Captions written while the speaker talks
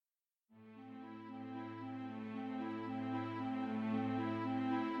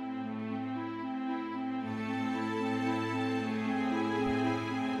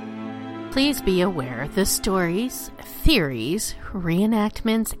Please be aware the stories, theories,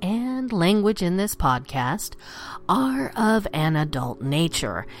 reenactments, and language in this podcast are of an adult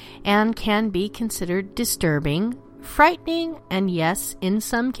nature and can be considered disturbing, frightening, and yes, in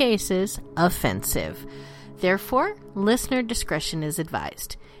some cases, offensive. Therefore, listener discretion is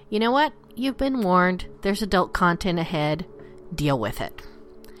advised. You know what? You've been warned. There's adult content ahead. Deal with it.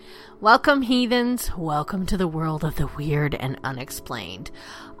 Welcome, heathens. Welcome to the world of the weird and unexplained.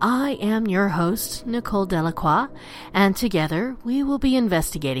 I am your host, Nicole Delacroix, and together we will be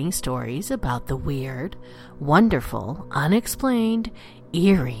investigating stories about the weird, wonderful, unexplained,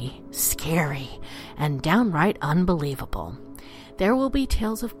 eerie, scary, and downright unbelievable. There will be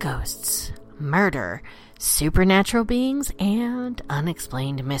tales of ghosts, murder, supernatural beings, and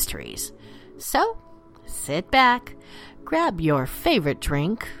unexplained mysteries. So, sit back, grab your favorite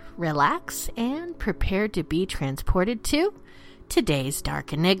drink, relax, and prepare to be transported to today's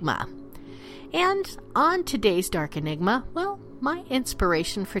Dark Enigma. And on today's Dark Enigma, well, my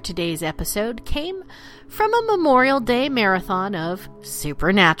inspiration for today's episode came from a Memorial Day marathon of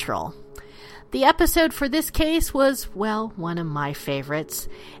Supernatural. The episode for this case was, well, one of my favorites,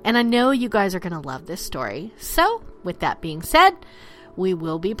 and I know you guys are going to love this story. So, with that being said, we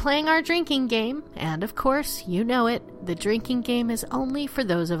will be playing our drinking game, and of course, you know it, the drinking game is only for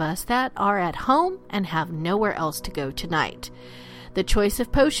those of us that are at home and have nowhere else to go tonight. The choice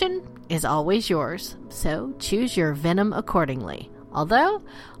of potion is always yours, so choose your venom accordingly. Although,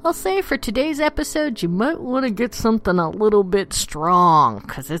 I'll say for today's episode, you might want to get something a little bit strong,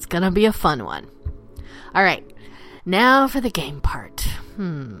 because it's going to be a fun one. Alright, now for the game part.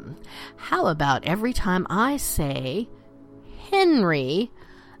 How about every time I say Henry,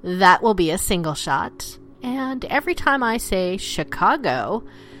 that will be a single shot, and every time I say Chicago,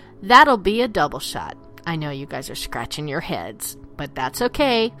 that'll be a double shot. I know you guys are scratching your heads, but that's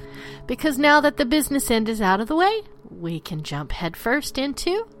okay, because now that the business end is out of the way, we can jump headfirst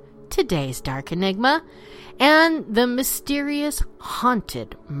into today's Dark Enigma and the mysterious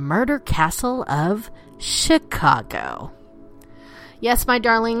haunted murder castle of Chicago. Yes, my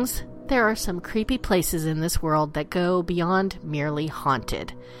darlings, there are some creepy places in this world that go beyond merely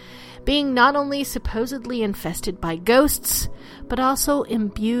haunted, being not only supposedly infested by ghosts, but also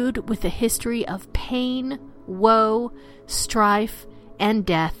imbued with a history of pain, woe, strife, and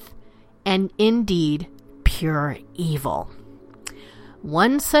death, and indeed, pure evil.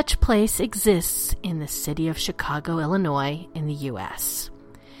 One such place exists in the city of Chicago, Illinois, in the U.S.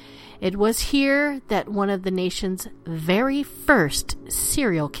 It was here that one of the nation's very first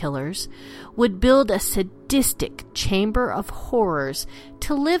serial killers would build a sadistic chamber of horrors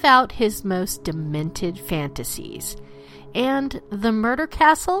to live out his most demented fantasies. And the murder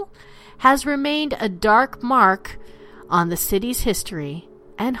castle has remained a dark mark on the city's history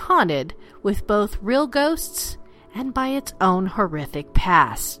and haunted with both real ghosts and by its own horrific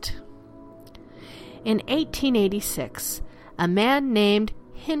past. In 1886, a man named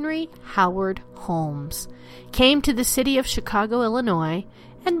Henry Howard Holmes came to the city of Chicago, Illinois,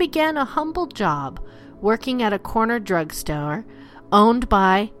 and began a humble job working at a corner drugstore owned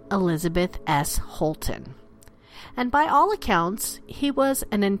by Elizabeth S. Holton. And by all accounts, he was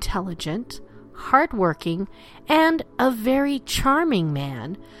an intelligent, hard-working, and a very charming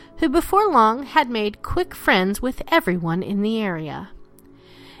man who before long had made quick friends with everyone in the area.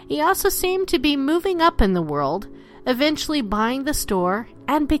 He also seemed to be moving up in the world, eventually buying the store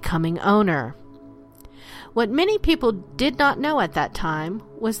and becoming owner. What many people did not know at that time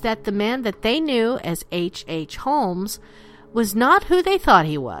was that the man that they knew as H.H. Holmes was not who they thought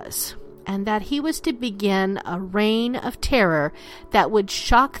he was, and that he was to begin a reign of terror that would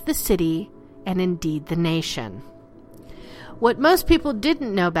shock the city and indeed the nation. What most people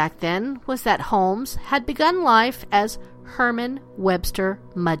didn't know back then was that Holmes had begun life as Herman Webster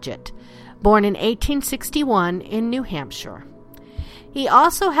Mudgett, born in 1861 in New Hampshire. He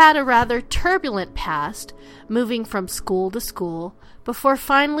also had a rather turbulent past, moving from school to school, before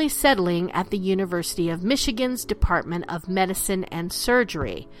finally settling at the University of Michigan's Department of Medicine and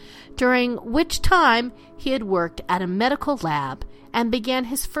Surgery, during which time he had worked at a medical lab and began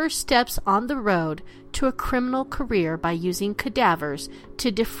his first steps on the road to a criminal career by using cadavers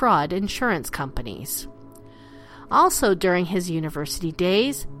to defraud insurance companies. Also during his university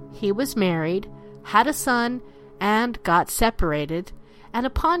days, he was married, had a son, and got separated, and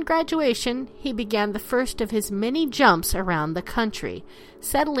upon graduation, he began the first of his many jumps around the country,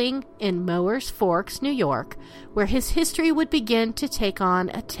 settling in Mowers Forks, New York, where his history would begin to take on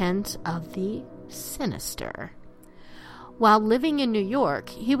a tint of the sinister. while living in New York,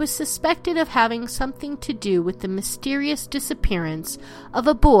 he was suspected of having something to do with the mysterious disappearance of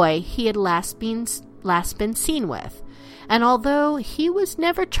a boy he had last been seen with. And although he was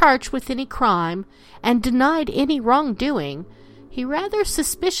never charged with any crime and denied any wrongdoing, he rather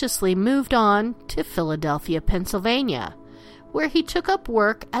suspiciously moved on to Philadelphia, Pennsylvania, where he took up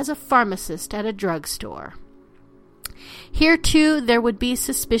work as a pharmacist at a drugstore. Here, too, there would be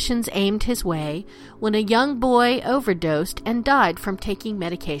suspicions aimed his way when a young boy overdosed and died from taking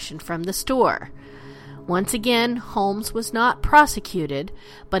medication from the store. Once again, Holmes was not prosecuted,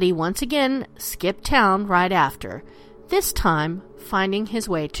 but he once again skipped town right after, this time finding his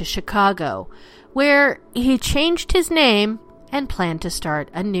way to Chicago, where he changed his name and planned to start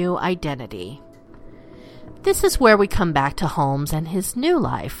a new identity. This is where we come back to Holmes and his new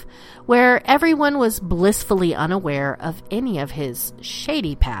life, where everyone was blissfully unaware of any of his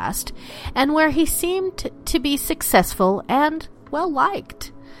shady past, and where he seemed to be successful and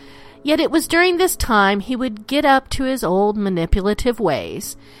well-liked. Yet it was during this time he would get up to his old manipulative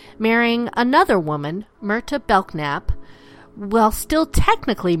ways, marrying another woman, Myrta Belknap, while still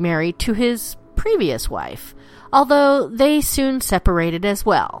technically married to his previous wife, although they soon separated as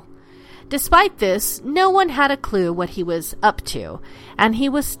well. Despite this, no one had a clue what he was up to, and he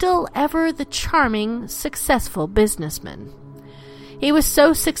was still ever the charming, successful businessman. He was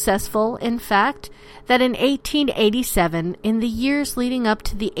so successful, in fact, that in 1887, in the years leading up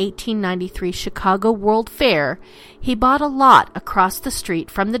to the 1893 Chicago World Fair, he bought a lot across the street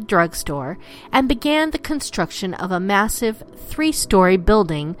from the drugstore and began the construction of a massive 3-story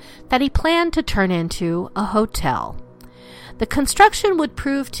building that he planned to turn into a hotel. The construction would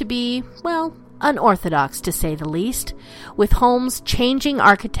prove to be, well, unorthodox to say the least, with Holmes changing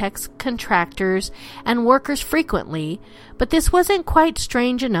architects, contractors, and workers frequently, but this wasn't quite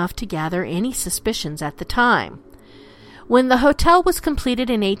strange enough to gather any suspicions at the time. When the hotel was completed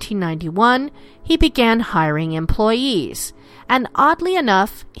in 1891, he began hiring employees, and oddly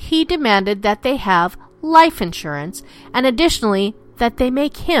enough, he demanded that they have life insurance, and additionally, that they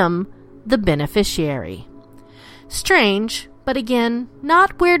make him the beneficiary. Strange, but again,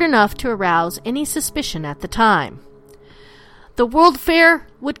 not weird enough to arouse any suspicion at the time. The World Fair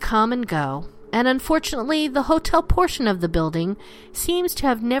would come and go, and unfortunately the hotel portion of the building seems to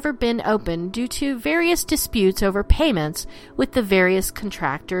have never been open due to various disputes over payments with the various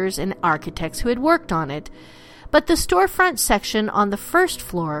contractors and architects who had worked on it, but the storefront section on the first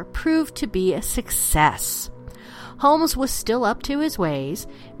floor proved to be a success. Holmes was still up to his ways,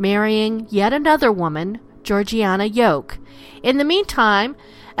 marrying yet another woman, Georgiana Yoke, in the meantime,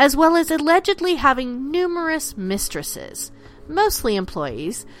 as well as allegedly having numerous mistresses, mostly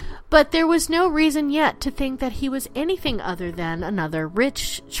employees, but there was no reason yet to think that he was anything other than another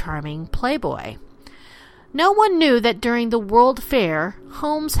rich, charming playboy. No one knew that during the World Fair,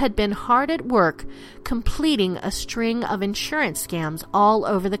 Holmes had been hard at work completing a string of insurance scams all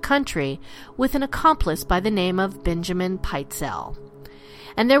over the country with an accomplice by the name of Benjamin Pitezel.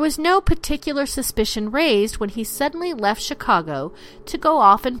 And there was no particular suspicion raised when he suddenly left Chicago to go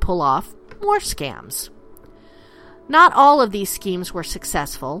off and pull off more scams. Not all of these schemes were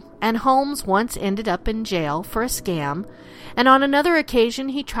successful, and Holmes once ended up in jail for a scam, and on another occasion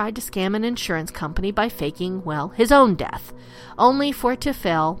he tried to scam an insurance company by faking, well, his own death, only for it to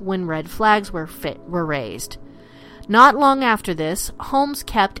fail when red flags were raised. Not long after this, Holmes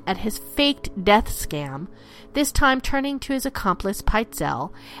kept at his faked death scam, this time turning to his accomplice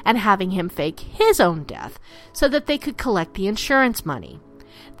Pitezel and having him fake his own death so that they could collect the insurance money.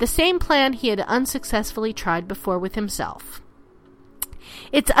 The same plan he had unsuccessfully tried before with himself.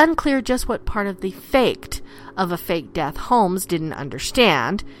 It's unclear just what part of the faked of a fake death Holmes didn't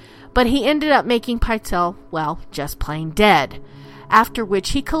understand, but he ended up making Pitezel, well, just plain dead, after which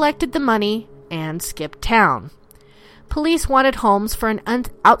he collected the money and skipped town. Police wanted Holmes for an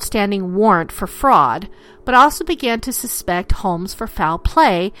outstanding warrant for fraud, but also began to suspect Holmes for foul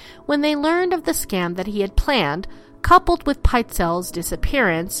play when they learned of the scam that he had planned, coupled with Pitezel's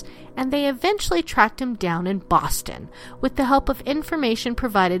disappearance, and they eventually tracked him down in Boston with the help of information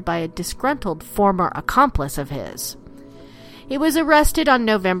provided by a disgruntled former accomplice of his. He was arrested on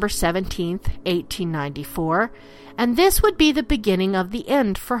November 17, 1894, and this would be the beginning of the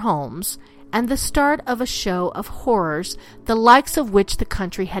end for Holmes, and the start of a show of horrors the likes of which the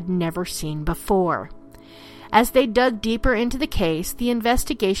country had never seen before. As they dug deeper into the case, the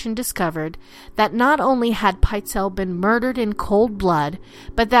investigation discovered that not only had Pitezel been murdered in cold blood,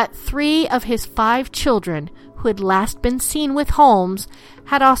 but that 3 of his 5 children, who had last been seen with Holmes,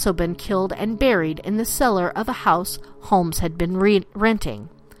 had also been killed and buried in the cellar of a house Holmes had been renting.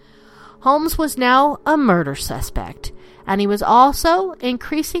 Holmes was now a murder suspect, and he was also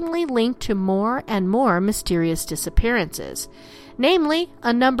increasingly linked to more and more mysterious disappearances, namely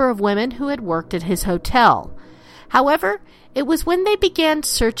a number of women who had worked at his hotel. However, it was when they began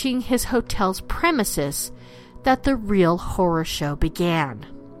searching his hotel's premises that the real horror show began.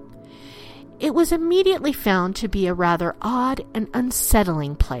 It was immediately found to be a rather odd and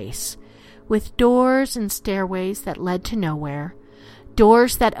unsettling place, with doors and stairways that led to nowhere,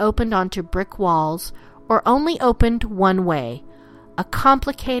 doors that opened onto brick walls or only opened one way, a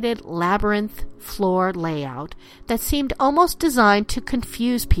complicated labyrinth floor layout that seemed almost designed to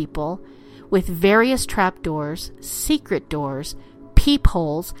confuse people, with various trapdoors, secret doors,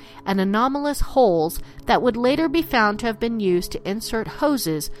 peepholes, and anomalous holes that would later be found to have been used to insert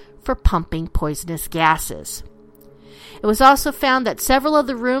hoses for pumping poisonous gases. It was also found that several of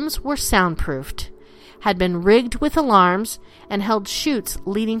the rooms were soundproofed, had been rigged with alarms, and held chutes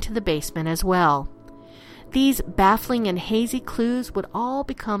leading to the basement as well. These baffling and hazy clues would all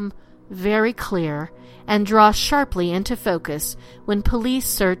become very clear and draw sharply into focus when police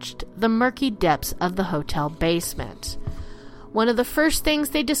searched the murky depths of the hotel basement. One of the first things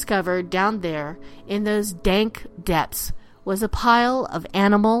they discovered down there in those dank depths was a pile of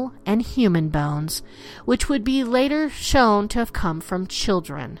animal and human bones, which would be later shown to have come from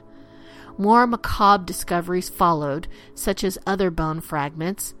children. More macabre discoveries followed, such as other bone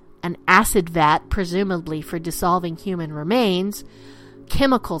fragments, an acid vat presumably for dissolving human remains,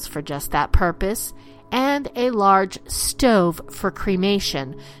 chemicals for just that purpose, and a large stove for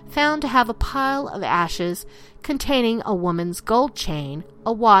cremation, found to have a pile of ashes containing a woman's gold chain,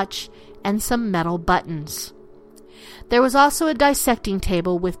 a watch, and some metal buttons. There was also a dissecting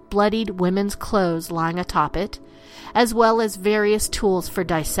table with bloodied women's clothes lying atop it, as well as various tools for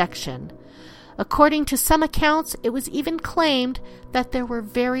dissection. According to some accounts, it was even claimed that there were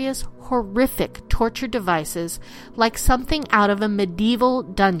various horrific torture devices like something out of a medieval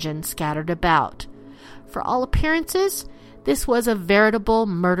dungeon scattered about. For all appearances, this was a veritable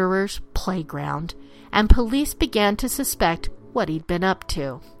murderer's playground, and police began to suspect what he'd been up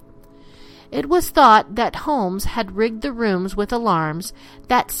to. It was thought that Holmes had rigged the rooms with alarms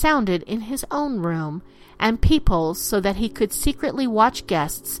that sounded in his own room and peepholes so that he could secretly watch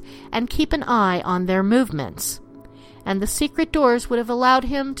guests and keep an eye on their movements. And the secret doors would have allowed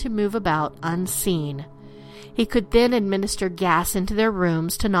him to move about unseen. He could then administer gas into their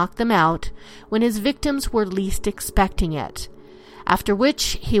rooms to knock them out when his victims were least expecting it, after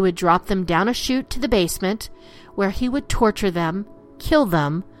which he would drop them down a chute to the basement, where he would torture them, kill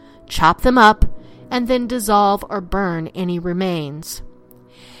them, chop them up, and then dissolve or burn any remains.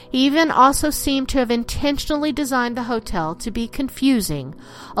 He even also seemed to have intentionally designed the hotel to be confusing,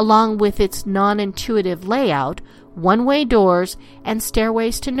 along with its non-intuitive layout, one-way doors, and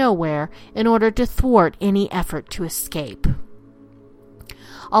stairways to nowhere, in order to thwart any effort to escape.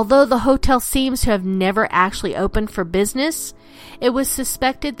 Although the hotel seems to have never actually opened for business, it was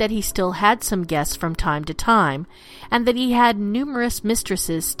suspected that he still had some guests from time to time, and that he had numerous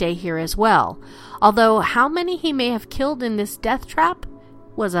mistresses stay here as well, although how many he may have killed in this death trap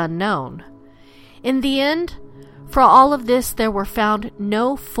was unknown. In the end, for all of this, there were found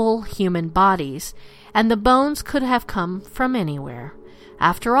no full human bodies, and the bones could have come from anywhere.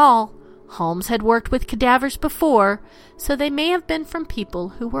 After all, Holmes had worked with cadavers before, so they may have been from people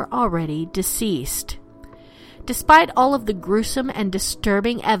who were already deceased. Despite all of the gruesome and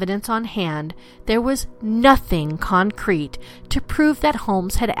disturbing evidence on hand, there was nothing concrete to prove that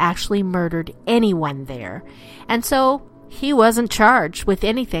Holmes had actually murdered anyone there, and so he wasn't charged with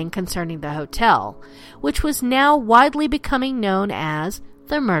anything concerning the hotel, which was now widely becoming known as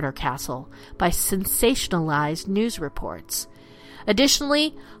the Murder Castle by sensationalized news reports.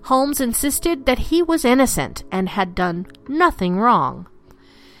 Additionally, Holmes insisted that he was innocent and had done nothing wrong.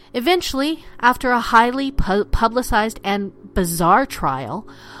 Eventually, after a highly publicized and bizarre trial,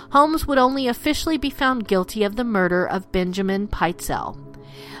 Holmes would only officially be found guilty of the murder of Benjamin Pitezel.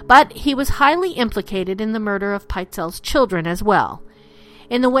 But he was highly implicated in the murder of Pitezel's children as well.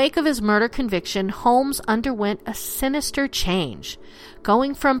 In the wake of his murder conviction, Holmes underwent a sinister change,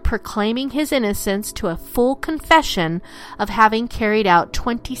 going from proclaiming his innocence to a full confession of having carried out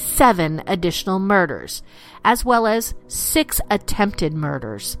 27 additional murders, as well as 6 attempted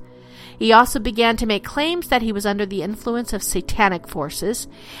murders. He also began to make claims that he was under the influence of satanic forces,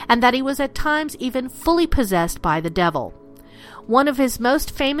 and that he was at times even fully possessed by the devil. One of his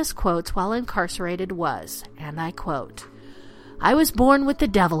most famous quotes while incarcerated was, and I quote, "I was born with the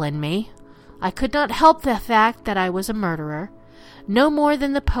devil in me. I could not help the fact that I was a murderer, no more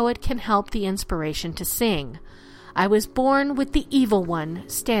than the poet can help the inspiration to sing. I was born with the evil one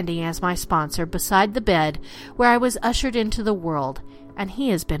standing as my sponsor beside the bed where I was ushered into the world, and he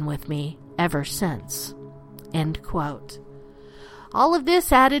has been with me ever since." End quote. All of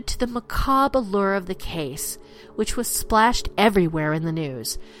this added to the macabre allure of the case, which was splashed everywhere in the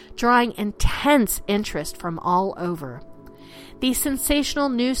news, drawing intense interest from all over. These sensational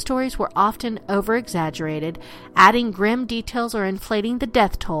news stories were often over-exaggerated, adding grim details or inflating the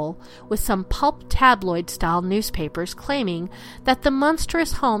death toll, with some pulp tabloid-style newspapers claiming that the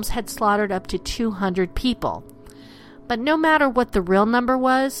monstrous Holmes had slaughtered up to 200 people. But no matter what the real number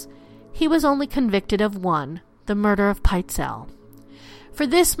was, he was only convicted of one, the murder of Pitezel. For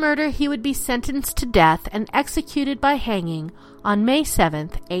this murder, he would be sentenced to death and executed by hanging on May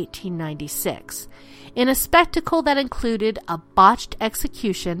 7, 1896, in a spectacle that included a botched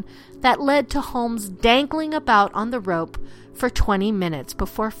execution that led to Holmes dangling about on the rope for 20 minutes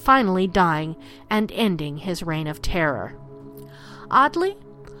before finally dying and ending his reign of terror. Oddly,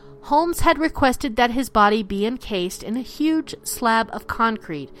 Holmes had requested that his body be encased in a huge slab of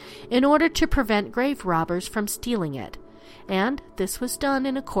concrete in order to prevent grave robbers from stealing it, and this was done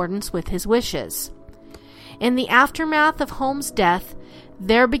in accordance with his wishes. In the aftermath of Holmes' death,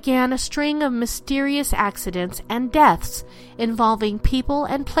 there began a string of mysterious accidents and deaths involving people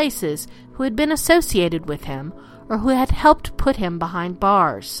and places who had been associated with him or who had helped put him behind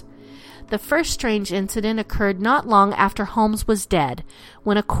bars. The first strange incident occurred not long after Holmes was dead,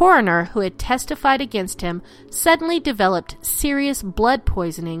 when a coroner who had testified against him suddenly developed serious blood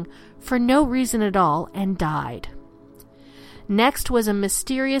poisoning for no reason at all and died. Next was a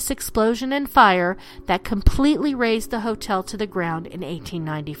mysterious explosion and fire that completely razed the hotel to the ground in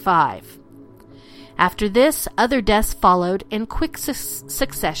 1895. After this, other deaths followed in quick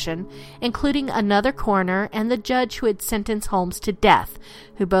succession, including another coroner and the judge who had sentenced Holmes to death,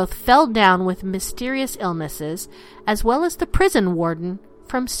 who both fell down with mysterious illnesses, as well as the prison warden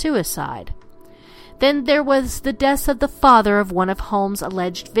from suicide. Then there was the death of the father of one of Holmes'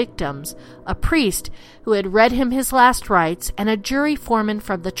 alleged victims, a priest who had read him his last rites, and a jury foreman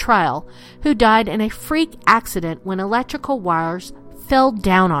from the trial, who died in a freak accident when electrical wires fell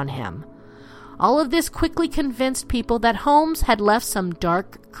down on him. All of this quickly convinced people that Holmes had left some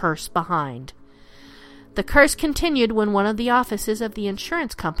dark curse behind. The curse continued when one of the offices of the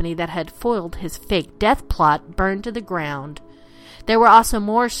insurance company that had foiled his fake death plot burned to the ground. There were also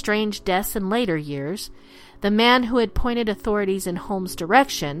more strange deaths in later years. The man who had pointed authorities in Holmes'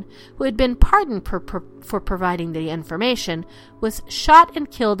 direction, who had been pardoned for providing the information, was shot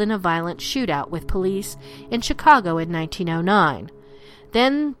and killed in a violent shootout with police in Chicago in 1909.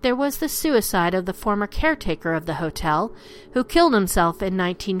 Then there was the suicide of the former caretaker of the hotel, who killed himself in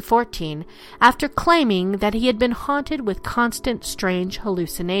 1914 after claiming that he had been haunted with constant strange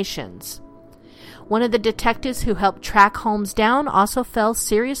hallucinations. One of the detectives who helped track Holmes down also fell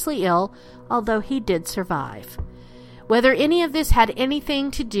seriously ill, although he did survive. Whether any of this had anything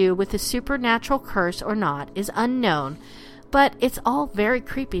to do with the supernatural curse or not is unknown, but it's all very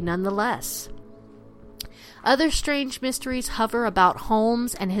creepy nonetheless. Other strange mysteries hover about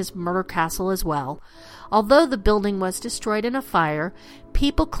Holmes and his murder castle as well. Although the building was destroyed in a fire,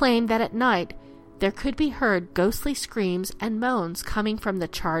 people claim that at night there could be heard ghostly screams and moans coming from the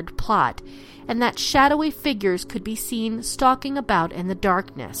charred plot, and that shadowy figures could be seen stalking about in the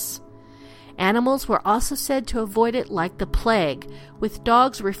darkness. Animals were also said to avoid it like the plague, with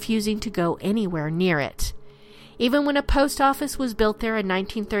dogs refusing to go anywhere near it. Even when a post office was built there in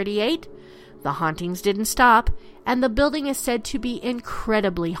 1938, the hauntings didn't stop, and the building is said to be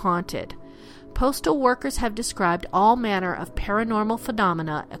incredibly haunted. Postal workers have described all manner of paranormal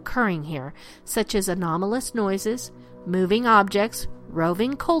phenomena occurring here, such as anomalous noises, moving objects,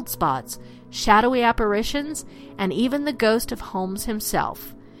 roving cold spots, shadowy apparitions, and even the ghost of Holmes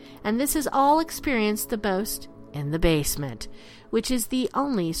himself. And this is all experienced the most in the basement, which is the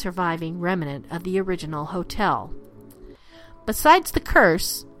only surviving remnant of the original hotel. Besides the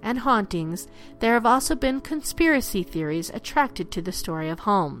curse and hauntings, there have also been conspiracy theories attracted to the story of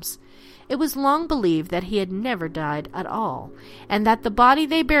Holmes. It was long believed that he had never died at all, and that the body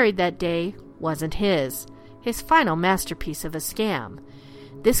they buried that day wasn't his final masterpiece of a scam.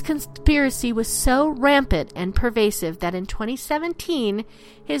 This conspiracy was so rampant and pervasive that in 2017,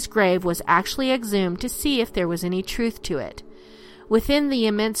 his grave was actually exhumed to see if there was any truth to it. Within the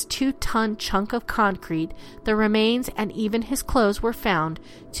immense 2-ton chunk of concrete, the remains and even his clothes were found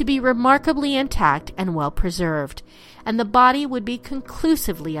to be remarkably intact and well preserved, and the body would be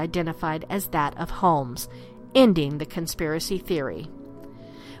conclusively identified as that of Holmes, ending the conspiracy theory.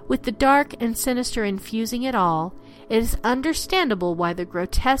 With the dark and sinister infusing it all, it is understandable why the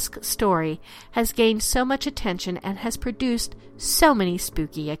grotesque story has gained so much attention and has produced so many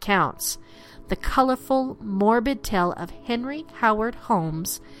spooky accounts. The colorful, morbid tale of Henry Howard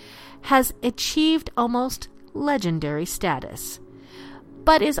Holmes has achieved almost legendary status,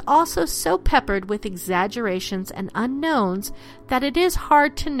 but is also so peppered with exaggerations and unknowns that it is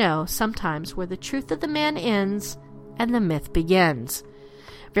hard to know sometimes where the truth of the man ends and the myth begins.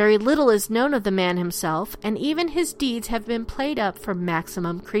 Very little is known of the man himself, and even his deeds have been played up for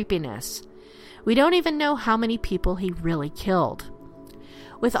maximum creepiness. We don't even know how many people he really killed.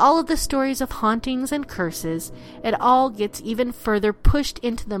 With all of the stories of hauntings and curses, it all gets even further pushed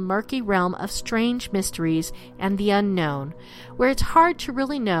into the murky realm of strange mysteries and the unknown, where it's hard to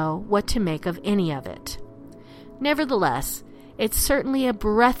really know what to make of any of it. Nevertheless, it's certainly a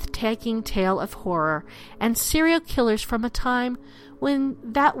breathtaking tale of horror and serial killers from a time when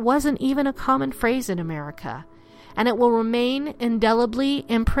that wasn't even a common phrase in America, and it will remain indelibly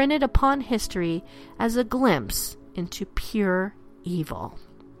imprinted upon history as a glimpse into pure evil.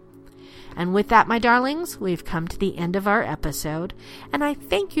 And with that, my darlings, we've come to the end of our episode, and I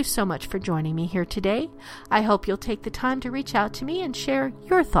thank you so much for joining me here today. I hope you'll take the time to reach out to me and share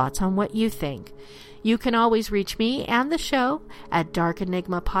your thoughts on what you think. You can always reach me and the show at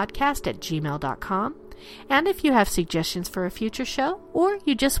darkenigmapodcast@gmail.com. And if you have suggestions for a future show, or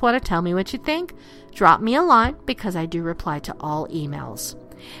you just want to tell me what you think, drop me a line because I do reply to all emails.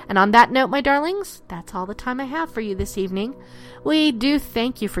 And on that note, my darlings, that's all the time I have for you this evening. We do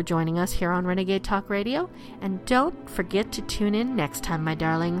thank you for joining us here on Renegade Talk Radio, and don't forget to tune in next time, my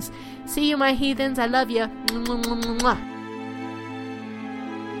darlings. See you, my heathens. I love you.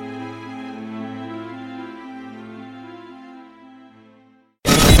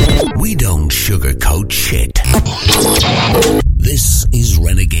 We don't sugarcoat shit. This is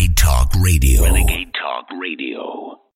Renegade Talk Radio. Renegade Talk Radio.